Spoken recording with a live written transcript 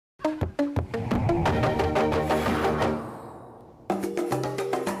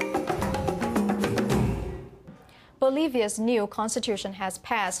Bolivia's new constitution has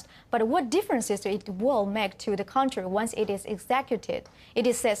passed, but what differences it will make to the country once it is executed? It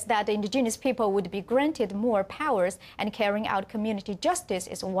is said that the indigenous people would be granted more powers, and carrying out community justice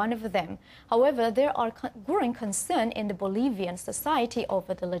is one of them. However, there are growing concern in the Bolivian society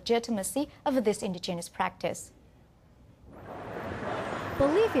over the legitimacy of this indigenous practice.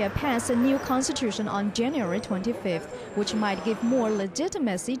 Bolivia passed a new constitution on January 25th, which might give more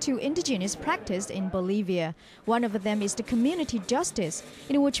legitimacy to indigenous practice in Bolivia. One of them is the community justice,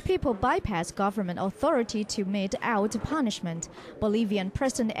 in which people bypass government authority to mete out punishment. Bolivian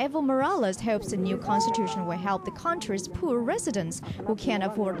President Evo Morales hopes the new constitution will help the country's poor residents who can't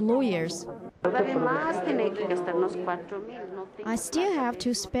afford lawyers. I still have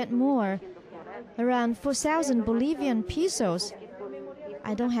to spend more, around 4,000 Bolivian pesos.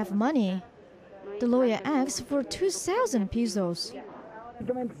 I don't have money. The lawyer asks for 2,000 pesos.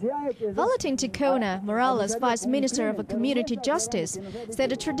 Valentin Ticona, Morales' Vice Minister of Community Justice, said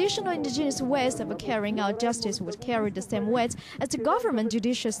the traditional indigenous ways of carrying out justice would carry the same weight as the government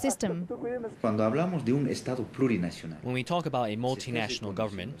judicial system. When we talk about a multinational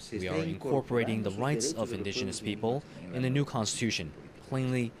government, we are incorporating the rights of indigenous people in the new constitution,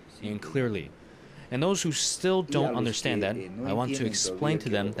 plainly and clearly. And those who still don't understand that, I want to explain to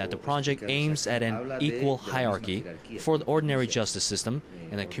them that the project aims at an equal hierarchy for the ordinary justice system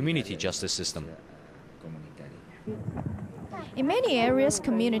and the community justice system. In many areas,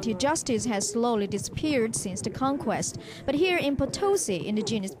 community justice has slowly disappeared since the conquest. But here in Potosi,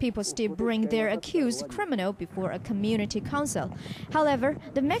 indigenous people still bring their accused criminal before a community council. However,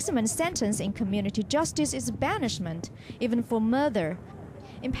 the maximum sentence in community justice is banishment, even for murder.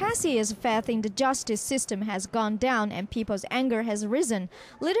 In past years, faith in the justice system has gone down and people's anger has risen,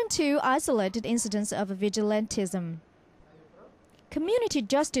 leading to isolated incidents of vigilantism. Community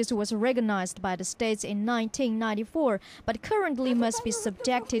justice was recognized by the states in 1994, but currently must be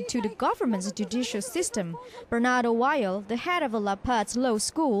subjected to the government's judicial system. Bernardo Weil, the head of La Paz Law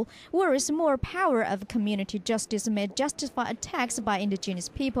School, worries more power of community justice may justify attacks by indigenous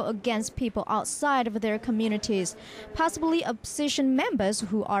people against people outside of their communities, possibly opposition members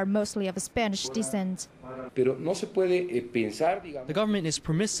who are mostly of Spanish descent. The government is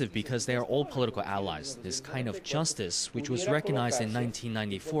permissive because they are all political allies. This kind of justice, which was recognized in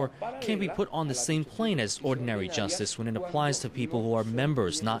 1994, can't be put on the same plane as ordinary justice when it applies to people who are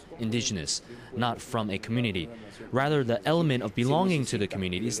members, not indigenous, not from a community. Rather, the element of belonging to the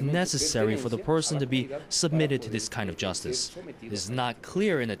community is necessary for the person to be submitted to this kind of justice. This is not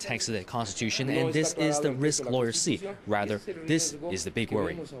clear in the text of the Constitution, and this is the risk lawyers see. Rather, this is the big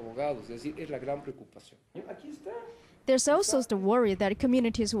worry. There's also the worry that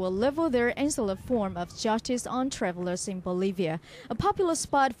communities will level their insular form of justice on travelers in Bolivia, a popular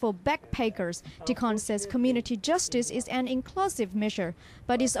spot for backpackers. Ticon says community justice is an inclusive measure,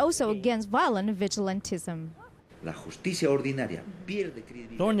 but is also against violent vigilantism.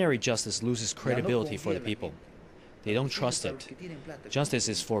 Ordinary justice loses credibility for the people. They don't trust it. Justice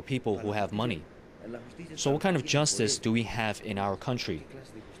is for people who have money. So what kind of justice do we have in our country?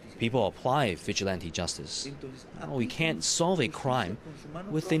 People apply vigilante justice. We can't solve a crime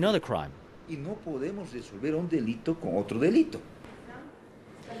with another crime.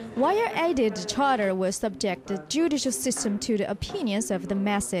 Weil added the charter will subject the judicial system to the opinions of the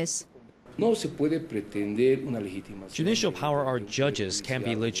masses. Judicial power or judges can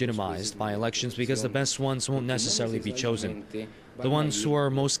be legitimized by elections because the best ones won't necessarily be chosen. The ones who are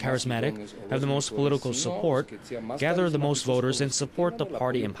most charismatic, have the most political support, gather the most voters, and support the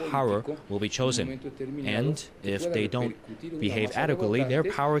party in power will be chosen. And if they don't behave adequately, their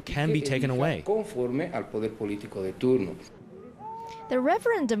power can be taken away. The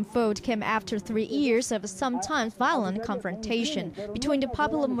referendum vote came after 3 years of sometimes violent confrontation between the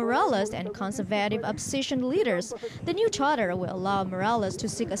popular Morales and conservative opposition leaders. The new charter will allow Morales to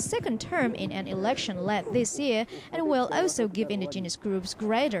seek a second term in an election led this year and will also give indigenous groups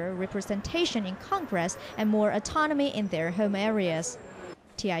greater representation in Congress and more autonomy in their home areas.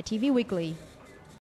 TITV Weekly.